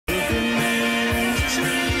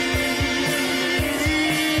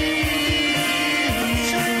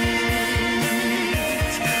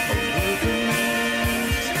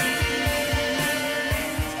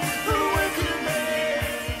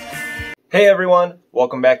Hey everyone,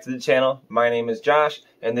 welcome back to the channel. My name is Josh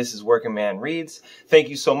and this is Working Man Reads. Thank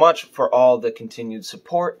you so much for all the continued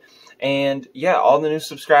support and yeah, all the new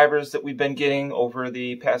subscribers that we've been getting over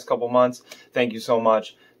the past couple months. Thank you so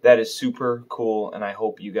much. That is super cool and I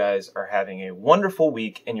hope you guys are having a wonderful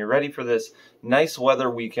week and you're ready for this nice weather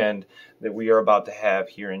weekend that we are about to have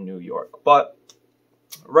here in New York. But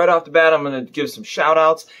right off the bat, I'm going to give some shout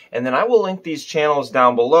outs and then I will link these channels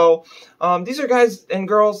down below. These are guys and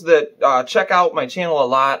girls that check out my channel a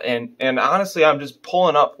lot, and honestly, I'm just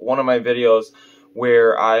pulling up one of my videos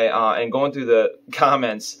where I am going through the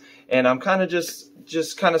comments and I'm kind of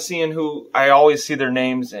just kind of seeing who I always see their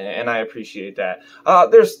names, and I appreciate that.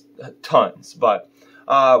 There's tons, but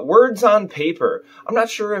Words on Paper. I'm not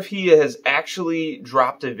sure if he has actually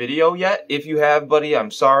dropped a video yet. If you have, buddy,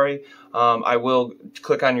 I'm sorry. I will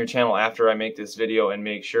click on your channel after I make this video and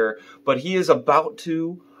make sure. But he is about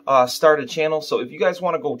to start a channel, so if you guys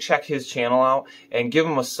want to go check his channel out and give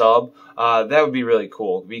him a sub, that would be really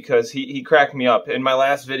cool, because he cracked me up. In my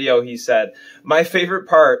last video, he said, "My favorite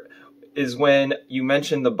part is when you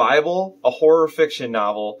mention the Bible, a horror fiction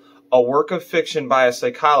novel, a work of fiction by a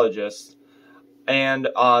psychologist, and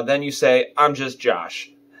then you say, 'I'm just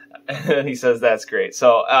Josh.'" And he says, "That's great."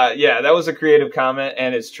 So, yeah, that was a creative comment,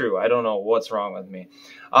 and it's true. I don't know what's wrong with me.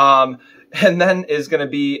 And then is going to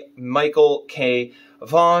be Michael K.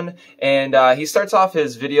 Vaughan, and he starts off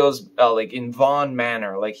his videos like in Vaughan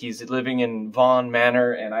Manor, like he's living in Vaughan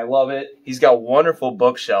Manor, and I love it. He's got wonderful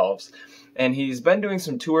bookshelves, and he's been doing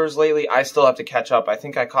some tours lately. I still have to catch up. I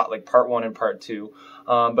think I caught like part 1 and part 2,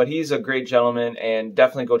 but he's a great gentleman, and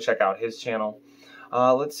definitely go check out his channel.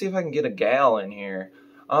 Let's see if I can get a gal in here.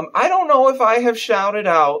 I don't know if I have shouted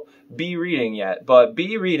out B Reading yet, but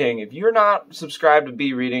B Reading, if you're not subscribed to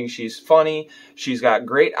B Reading, she's funny. She's got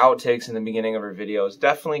great outtakes in the beginning of her videos.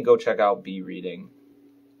 Definitely go check out B Reading.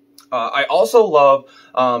 I also love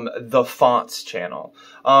the Font's channel.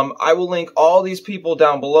 I will link all these people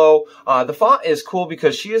down below. The Font is cool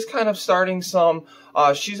because she is kind of starting some,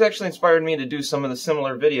 she's actually inspired me to do some of the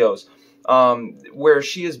similar videos. Where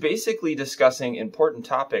she is basically discussing important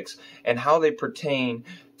topics and how they pertain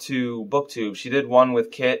to booktube. She did one with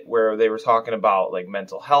Kit where they were talking about like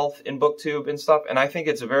mental health in booktube and stuff, and I think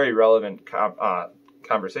it's a very relevant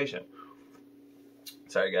conversation.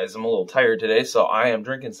 Sorry guys, I'm a little tired today, so I am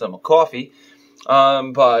drinking some coffee.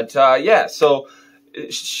 Yeah, so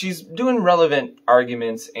she's doing relevant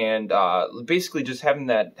arguments and basically just having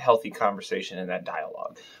that healthy conversation and that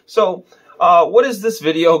dialogue. So what is this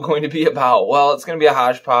video going to be about? Well, it's going to be a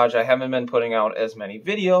hodgepodge. I haven't been putting out as many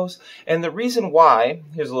videos, and the reason why,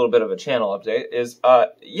 here's a little bit of a channel update, is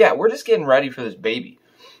yeah, we're just getting ready for this baby.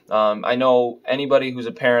 I know anybody who's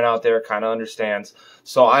a parent out there kind of understands,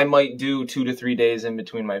 so I might do 2 to 3 days in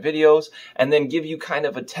between my videos and then give you kind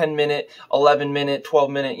of a 10-minute, 11-minute,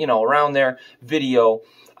 12-minute, you know, around there video.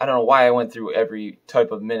 I don't know why I went through every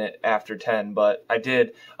type of minute after 10, but I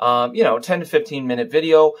did, you know, 10 to 15-minute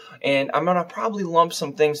video, and I'm going to probably lump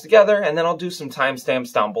some things together, and then I'll do some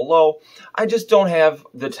timestamps down below. I just don't have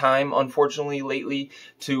the time, unfortunately, lately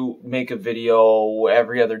to make a video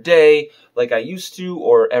every other day like I used to,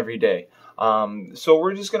 or every day. So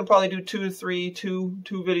we're just going to probably do 2 to 3, two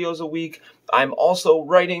videos a week. I'm also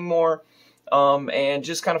writing more. And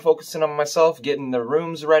just kind of focusing on myself, getting the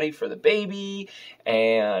rooms ready for the baby,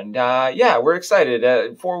 and yeah, we're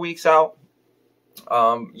excited. 4 weeks out,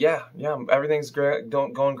 yeah, everything's great,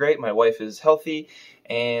 going great. My wife is healthy,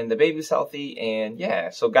 and the baby's healthy, and yeah,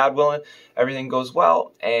 so God willing, everything goes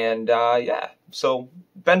well, and yeah, so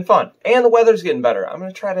been fun, and the weather's getting better. I'm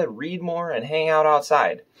gonna try to read more and hang out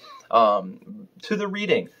outside. To the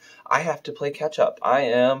reading, I have to play catch up. I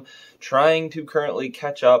am trying to currently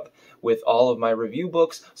catch up with all of my review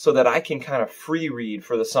books so that I can kind of free read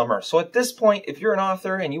for the summer. So at this point, if you're an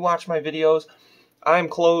author and you watch my videos, I'm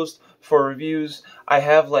closed for reviews. I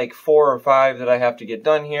have like 4 or 5 that I have to get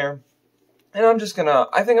done here. And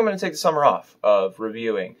I think I'm gonna take the summer off of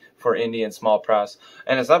reviewing for indie and small press.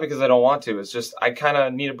 And it's not because I don't want to, it's just I kind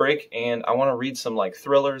of need a break, and I want to read some like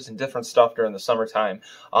thrillers and different stuff during the summertime.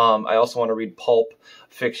 I also want to read pulp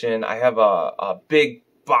fiction. I have a big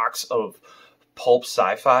box of pulp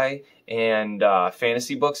sci-fi and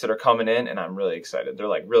fantasy books that are coming in, and I'm really excited. They're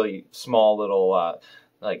like really small little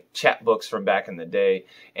like chat books from back in the day,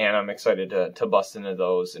 and I'm excited to bust into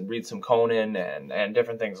those and read some Conan and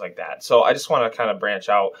different things like that. So I just want to kind of branch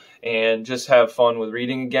out and just have fun with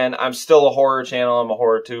reading again. I'm still a horror channel. I'm a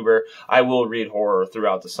horror tuber. I will read horror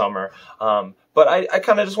throughout the summer. But I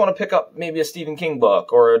kind of just want to pick up maybe a Stephen King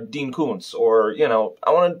book or a Dean Koontz, or, you know,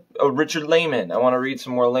 I want a Richard Lehman. I want to read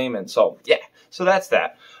some more Lehman. So, yeah, so that's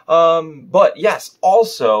that. But yes,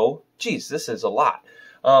 also geez, this is a lot.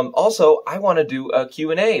 Also, I want to do a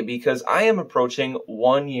Q&A because I am approaching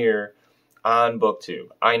 1 year on BookTube.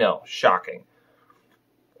 I know, shocking.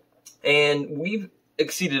 And we've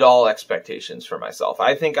exceeded all expectations for myself.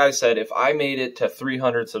 I think I said if I made it to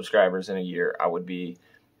 300 subscribers in a year, I would be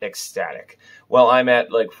ecstatic. Well, I'm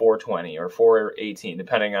at like 420 or 418,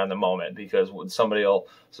 depending on the moment, because somebody will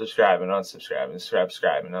subscribe and unsubscribe and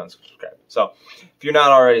subscribe and unsubscribe. So if you're not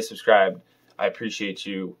already subscribed, I appreciate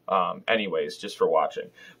you anyways, just for watching.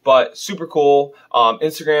 But super cool.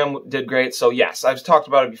 Instagram did great. So yes, I've talked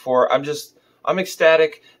about it before. I'm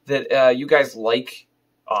ecstatic that you guys like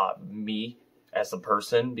me as a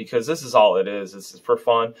person, because this is all it is. This is for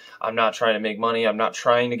fun. I'm not trying to make money. I'm not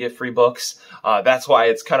trying to get free books. That's why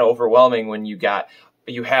it's kind of overwhelming when you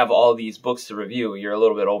have all these books to review. You're a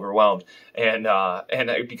little bit overwhelmed, and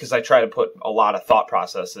because I try to put a lot of thought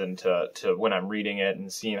process into when I'm reading it and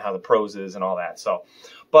seeing how the prose is and all that. So,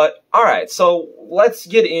 but all right, so let's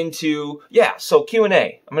get into so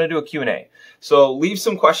Q&A. I'm gonna do a Q&A. So leave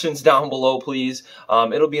some questions down below, please.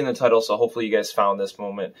 It'll be in the title, so hopefully you guys found this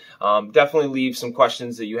moment. Definitely leave some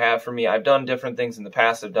questions that you have for me. I've done different things in the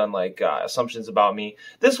past. I've done like assumptions about me.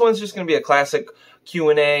 This one's just gonna be a classic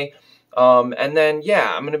Q&A. And then,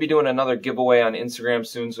 I'm going to be doing another giveaway on Instagram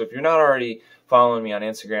soon. So if you're not already following me on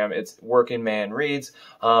Instagram, it's Working Man Reads.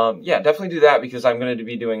 Definitely do that, because I'm going to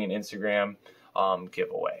be doing an Instagram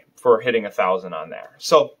giveaway for hitting 1,000 on there.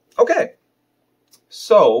 So, okay.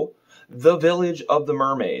 So, The Village of the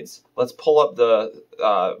Mermaids. Let's pull up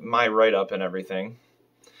the my write-up and everything.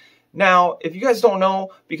 Now, if you guys don't know,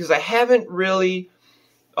 because I haven't really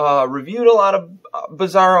reviewed a lot of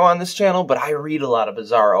Bizarro on this channel, but I read a lot of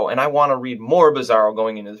Bizarro, and I want to read more Bizarro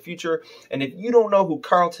going into the future. And if you don't know who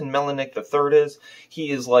Carlton Mellick III is,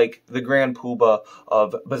 he is like the grand poobah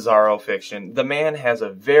of Bizarro fiction. The man has a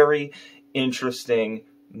very interesting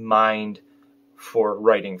mind for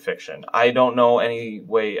writing fiction. I don't know any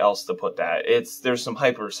way else to put that. There's some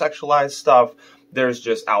hypersexualized stuff. There's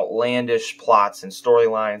just outlandish plots and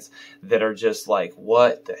storylines that are just like,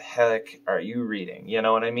 what the heck are you reading? You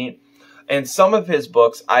know what I mean? And some of his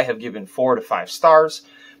books I have given 4 to 5 stars.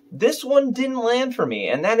 This one didn't land for me,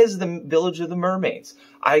 and that is The Village of the Mermaids.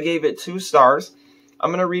 I gave it 2 stars. I'm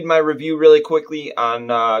going to read my review really quickly on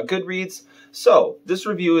Goodreads. So, this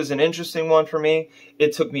review is an interesting one for me.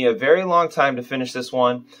 It took me a very long time to finish this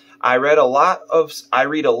one. I read a lot of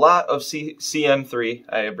CM3.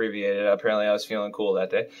 I abbreviated it. Apparently, I was feeling cool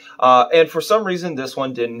that day. And for some reason, this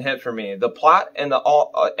one didn't hit for me. The plot and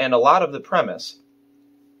a lot of the premise.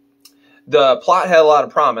 The plot had a lot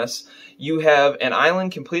of promise. You have an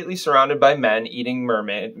island completely surrounded by man-eating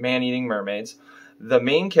mermaids. The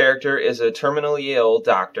main character is a terminally ill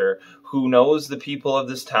doctor who knows the people of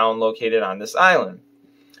this town located on this island.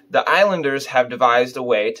 The islanders have devised a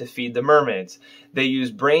way to feed the mermaids. They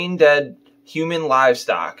use brain-dead human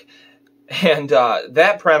livestock. And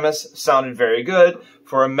that premise sounded very good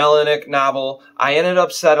for a Mellick novel. I ended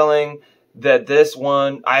up settling that this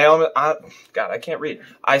one, God, I can't read.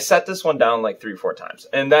 I set this one down like 3 or 4 times,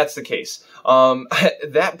 and that's the case.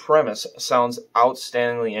 That premise sounds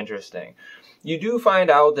outstandingly interesting. You do find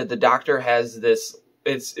out that the doctor has this,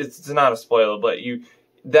 it's not a spoiler, but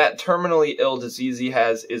that terminally ill disease he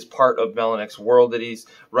has is part of Mellick's world that he's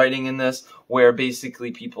writing in this, where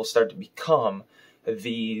basically people start to become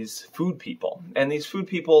these food people. And these food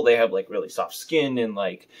people, they have like really soft skin, and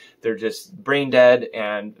like they're just brain dead,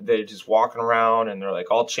 and they're just walking around, and they're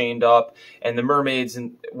like all chained up. And the mermaids,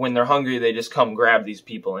 and when they're hungry, they just come grab these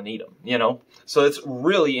people and eat them, you know? So it's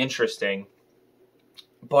really interesting.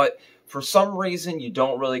 But for some reason, you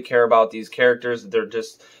don't really care about these characters. They're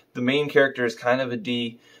just, the main character is kind of a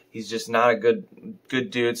D. He's just not a good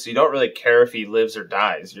dude, so you don't really care if he lives or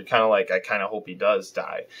dies. You're kind of like, I kind of hope he does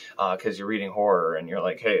die, because you're reading horror, and you're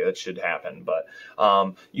like, hey, that should happen. But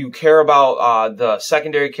you care about the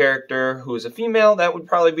secondary character, who is a female. That would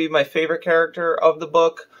probably be my favorite character of the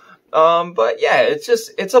book. But yeah,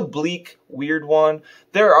 it's a bleak, weird one.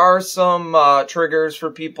 There are some triggers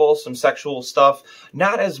for people, some sexual stuff,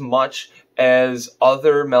 not as much as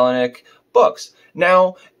other Mellick books.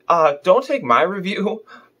 Now, don't take my review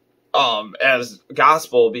as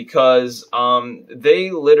gospel, because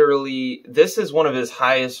this is one of his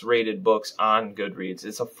highest rated books on Goodreads.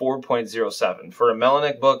 It's a 4.07 for a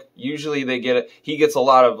Mellick book. Usually he gets a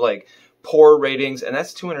lot of like poor ratings, and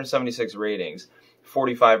that's 276 ratings,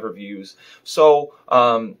 45 reviews. So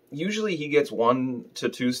usually he gets 1 to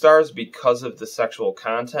 2 stars because of the sexual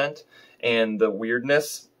content and the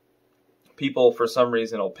weirdness. People, for some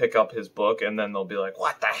reason, will pick up his book, and then they'll be like,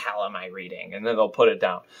 what the hell am I reading? And then they'll put it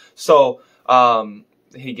down. So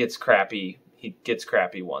he gets crappy he gets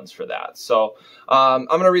crappy ones for that. So I'm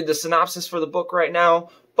going to read the synopsis for the book right now,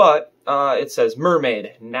 but it says,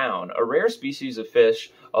 mermaid, noun, a rare species of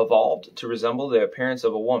fish evolved to resemble the appearance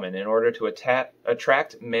of a woman in order to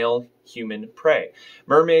attract male human prey.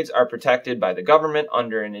 Mermaids are protected by the government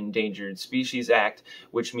under an Endangered Species Act,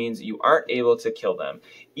 which means you aren't able to kill them,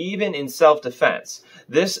 even in self-defense.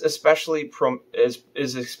 This is especially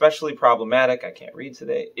problematic, I can't read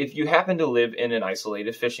today, if you happen to live in an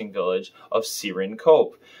isolated fishing village of Siren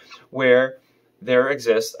Cove, where there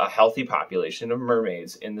exists a healthy population of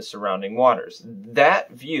mermaids in the surrounding waters.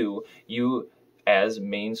 That view you as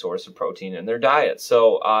main source of protein in their diet.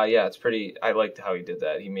 So yeah, it's pretty, I liked how he did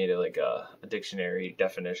that. He made it like a dictionary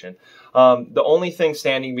definition. The only thing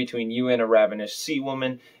standing between you and a ravenous sea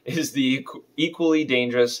woman is the equally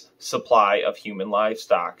dangerous supply of human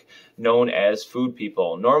livestock, known as food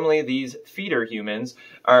people. Normally, these feeder humans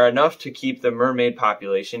are enough to keep the mermaid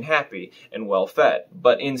population happy and well fed.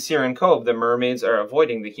 But in Siren Cove, the mermaids are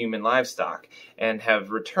avoiding the human livestock and have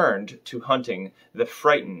returned to hunting the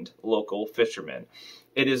frightened local fishermen.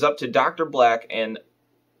 It is up to Dr. Black, an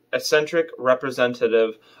eccentric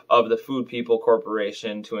representative of the Food People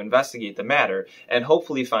Corporation, to investigate the matter and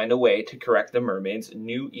hopefully find a way to correct the mermaids'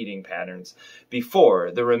 new eating patterns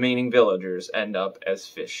before the remaining villagers end up as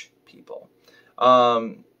fish people.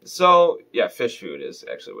 So yeah, fish food is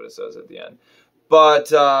actually what it says at the end.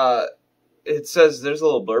 But it says, there's a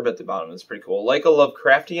little blurb at the bottom that's pretty cool. Like a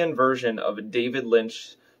Lovecraftian version of David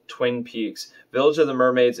Lynch Twin Peaks, Village of the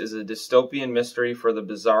Mermaids is a dystopian mystery for the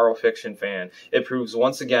bizarro fiction fan. It proves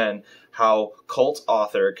once again how cult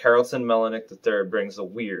author Carlton Mellick III brings the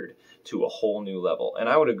weird to a whole new level. And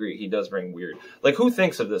I would agree, he does bring weird. Like, who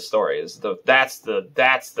thinks of this story?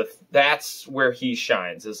 That's where he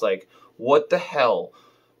shines. It's like, what the hell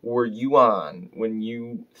were you on when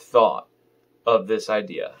you thought of this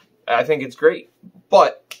idea? I think it's great,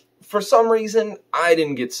 but for some reason, I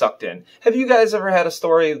didn't get sucked in. Have you guys ever had a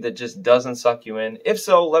story that just doesn't suck you in? If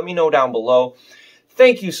so, let me know down below.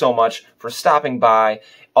 Thank you so much for stopping by,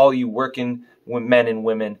 all you working men and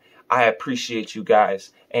women. I appreciate you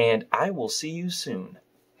guys, and I will see you soon.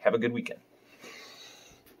 Have a good weekend.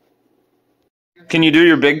 Can you do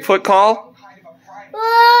your Bigfoot call?